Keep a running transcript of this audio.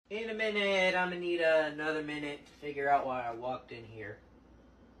In a minute, I'm gonna need another minute to figure out why I walked in here.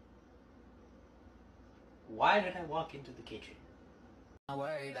 Why did I walk into the kitchen?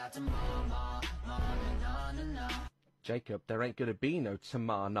 Jacob, there ain't gonna be no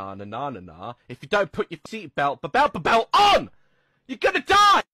ta-ma-na-na-na-na-na if you don't put your seatbelt on! You're gonna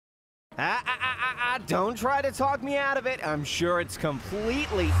die! Don't try to talk me out of it. I'm sure it's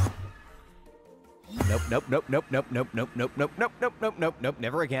completely... Nope, nope, nope, nope, nope, nope, nope, nope, nope, nope, nope, nope, nope, nope,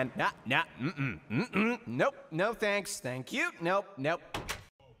 never again. Nope, no thanks, thank you, nope, nope.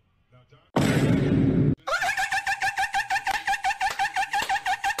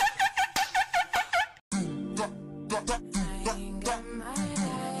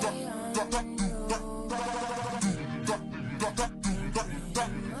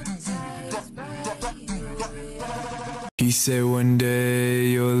 He said one day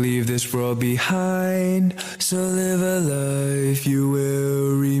you'll leave this world behind, so live a life you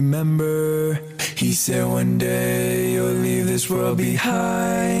will remember. He said one day you'll leave this world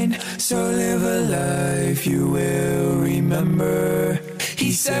behind, so live a life you will remember.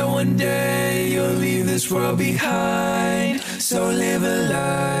 He said one day you'll leave this world behind, so live a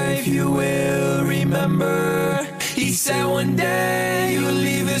life you will remember. He said one day you'll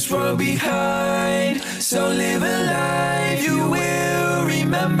leave this world behind, so live a life you will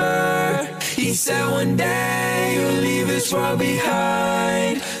remember. He said one day you'll leave this world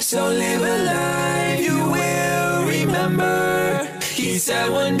behind, so live a life you will remember. He said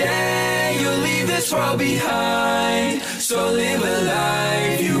one day you'll leave this world behind, so live a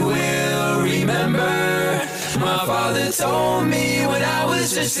life you will remember. My father told me when I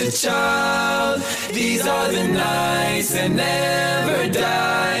was just a child, these are the nights that never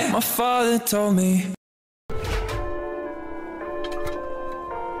die. My father told me